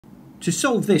To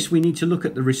solve this, we need to look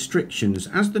at the restrictions.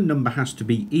 As the number has to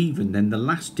be even, then the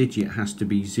last digit has to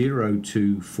be 0,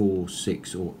 2, 4,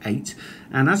 6 or 8.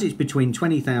 And as it's between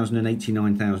 20,000 and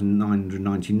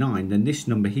 89,999, then this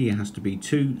number here has to be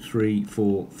 2, 3,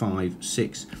 4, 5,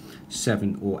 6,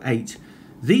 7 or 8.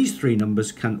 These three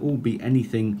numbers can all be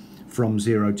anything from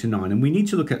 0 to 9. And we need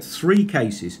to look at three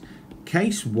cases.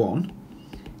 Case 1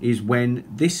 is when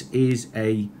this is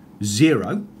a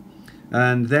 0.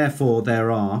 And therefore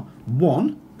there are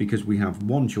 1, because we have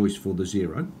one choice for the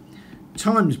 0,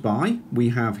 times by, we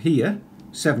have here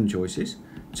 7 choices,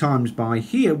 times by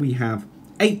here we have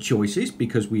 8 choices,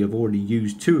 because we have already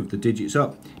used 2 of the digits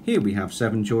up. Here we have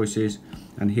 7 choices,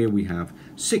 and here we have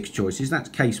 6 choices. That's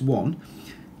case 1.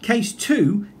 Case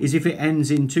 2 is if it ends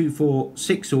in 2, 4,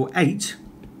 6 or 8,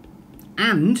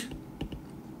 and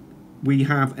we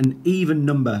have an even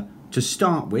number to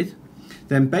start with.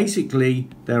 Then basically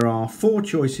there are 4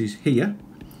 choices here,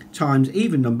 times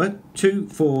even number 2,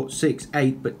 4, 6,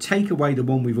 8, but take away the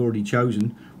one we've already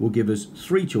chosen will give us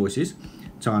 3 choices,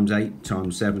 times 8,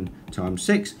 times 7, times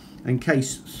 6. And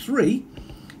case 3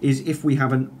 is if we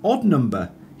have an odd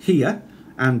number here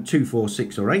and 2, 4,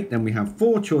 6 or 8, then we have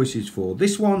 4 choices for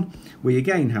this one. We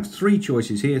again have 3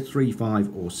 choices here, 3,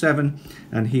 5 or 7,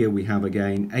 and here we have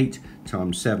again 8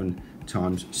 times 7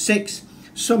 times 6.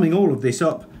 Summing all of this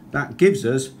up, that gives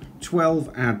us 12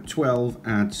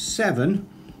 add 7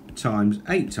 times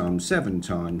 8 times 7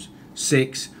 times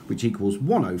 6, which equals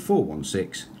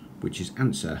 10416, which is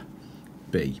answer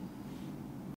B.